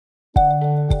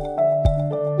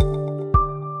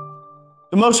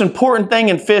The most important thing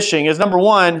in fishing is, number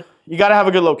one, you got to have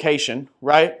a good location,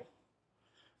 right?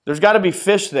 There's got to be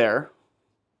fish there.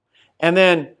 And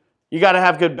then you got to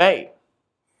have good bait.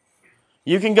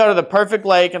 You can go to the perfect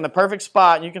lake and the perfect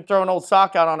spot, and you can throw an old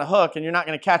sock out on a hook, and you're not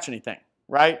going to catch anything,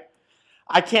 right?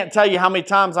 I can't tell you how many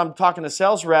times I'm talking to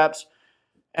sales reps,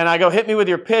 and I go, hit me with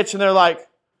your pitch, and they're like,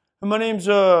 my name's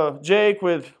Jake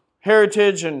with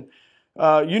Heritage, and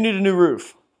you need a new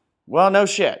roof. Well, no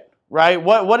shit, right?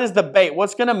 What is the bait?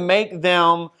 What's going to make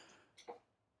them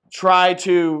try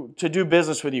to do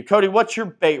business with you? Cody, what's your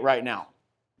bait right now?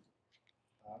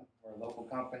 We're a local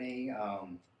company. I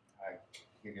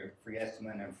give you a free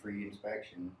estimate and free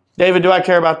inspection. David, do I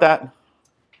care about that?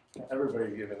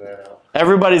 Everybody's giving that out.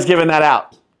 Everybody's giving that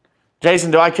out.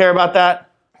 Jason, do I care about that?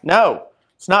 No.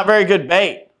 It's not very good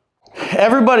bait.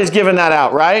 Everybody's giving that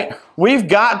out, right? We've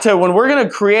got to, when we're going to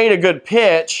create a good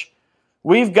pitch,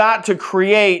 we've got to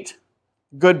create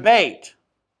good bait.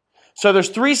 So there's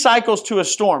 3 cycles to a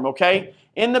storm, okay?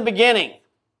 In the beginning,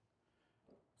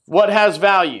 what has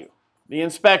value? The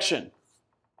inspection.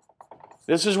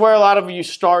 This is where a lot of you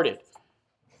started.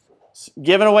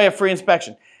 Giving away a free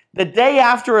inspection. The day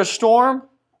after a storm,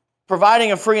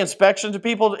 providing a free inspection to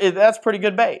people, that's pretty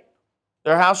good bait.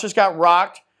 Their house just got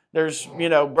rocked. There's,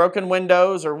 broken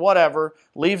windows or whatever,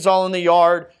 leaves all in the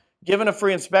yard. Giving a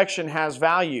free inspection has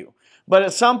value. But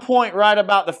at some point, right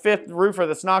about the 5th roofer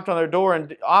that's knocked on their door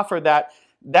and offered that,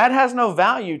 that has no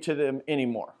value to them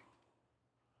anymore.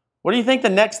 What do you think the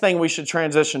next thing we should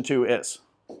transition to is?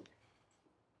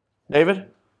 David?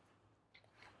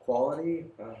 Quality?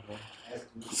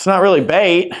 It's not really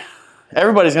bait.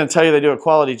 Everybody's going to tell you they do a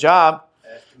quality job.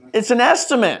 It's an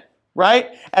estimate,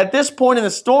 right? At this point in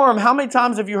the storm, how many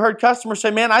times have you heard customers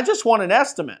say, man, I just want an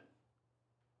estimate?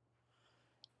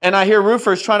 And I hear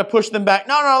roofers trying to push them back.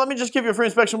 No, let me just give you a free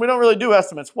inspection. We don't really do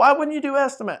estimates. Why wouldn't you do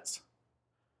estimates?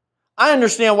 I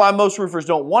understand why most roofers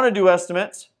don't want to do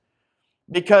estimates,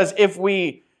 because if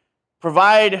we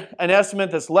provide an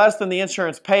estimate that's less than the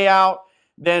insurance payout,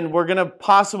 then we're going to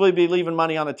possibly be leaving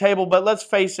money on the table. But let's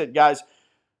face it, guys,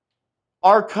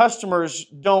 our customers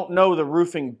don't know the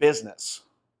roofing business.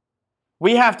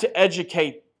 We have to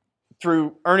educate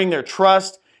through earning their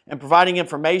trust and providing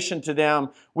information to them.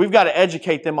 We've got to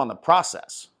educate them on the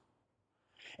process.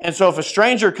 And so if a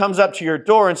stranger comes up to your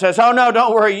door and says, oh no,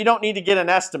 don't worry, you don't need to get an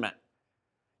estimate,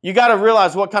 you got to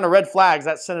realize what kind of red flags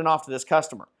that's sending off to this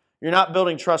customer. You're not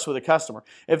building trust with a customer.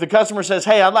 If the customer says,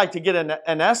 hey, I'd like to get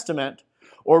an estimate,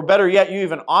 or better yet, you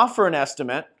even offer an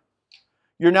estimate,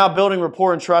 you're now building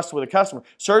rapport and trust with a customer.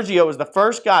 Sergio is the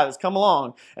first guy that's come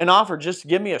along and offered just to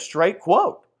give me a straight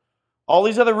quote. All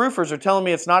these other roofers are telling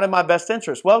me it's not in my best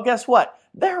interest. Well, guess what?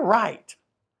 They're right.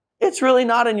 It's really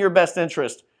not in your best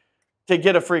interest to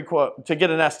get a free quote, to get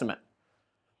an estimate.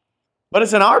 But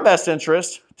it's in our best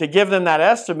interest to give them that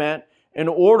estimate in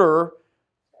order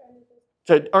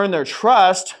to earn their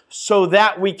trust so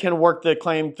that we can work the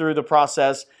claim through the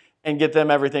process and get them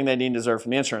everything they need and deserve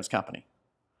from the insurance company.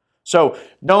 So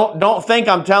don't think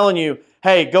I'm telling you,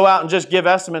 hey, go out and just give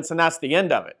estimates and that's the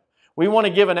end of it. We want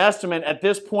to give an estimate at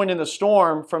this point in the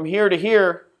storm from here to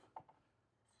here.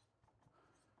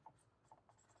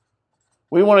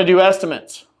 We want to do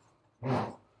estimates.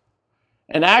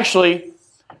 And actually,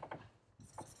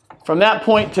 from that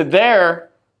point to there,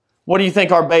 what do you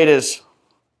think our bait is?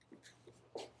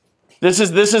 This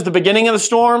is the beginning of the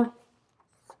storm.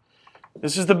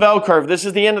 This is the bell curve. This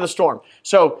is the end of the storm.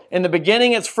 So in the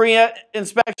beginning, it's free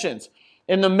inspections.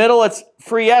 In the middle, it's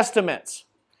free estimates.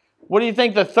 What do you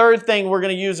think the third thing we're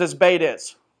going to use as bait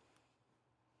is?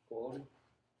 Quality?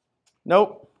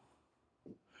 Nope.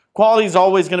 Quality is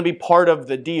always going to be part of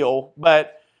the deal,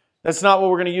 but that's not what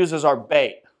we're going to use as our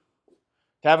bait.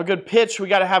 To have a good pitch, we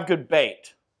got to have good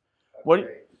bait.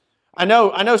 I know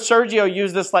Sergio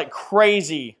used this like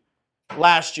crazy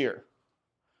last year.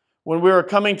 When we were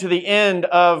coming to the end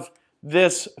of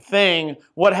this thing,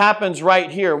 what happens right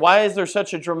here? Why is there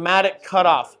such a dramatic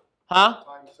cutoff? Huh?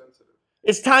 Time sensitive.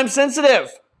 It's time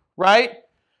sensitive, right?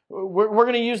 We're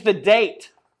going to use the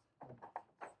date.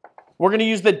 We're going to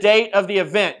use the date of the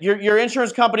event. Your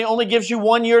insurance company only gives you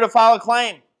 1 year to file a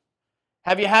claim.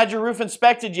 Have you had your roof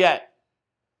inspected yet?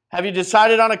 Have you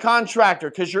decided on a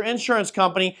contractor? Because your insurance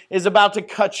company is about to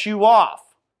cut you off.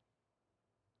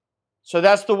 So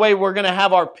that's the way we're going to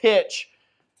have our pitch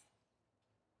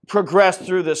progress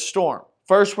through this storm.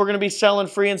 First, we're going to be selling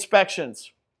free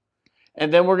inspections.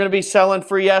 And then we're going to be selling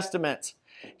free estimates.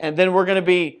 And then we're going to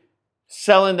be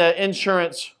selling the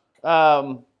insurance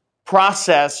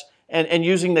process and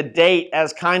using the date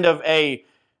as kind of a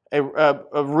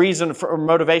reason for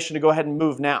motivation to go ahead and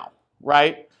move now,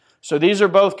 right? So these are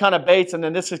both kind of baits, and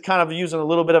then this is kind of using a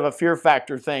little bit of a fear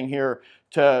factor thing here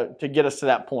to get us to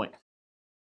that point.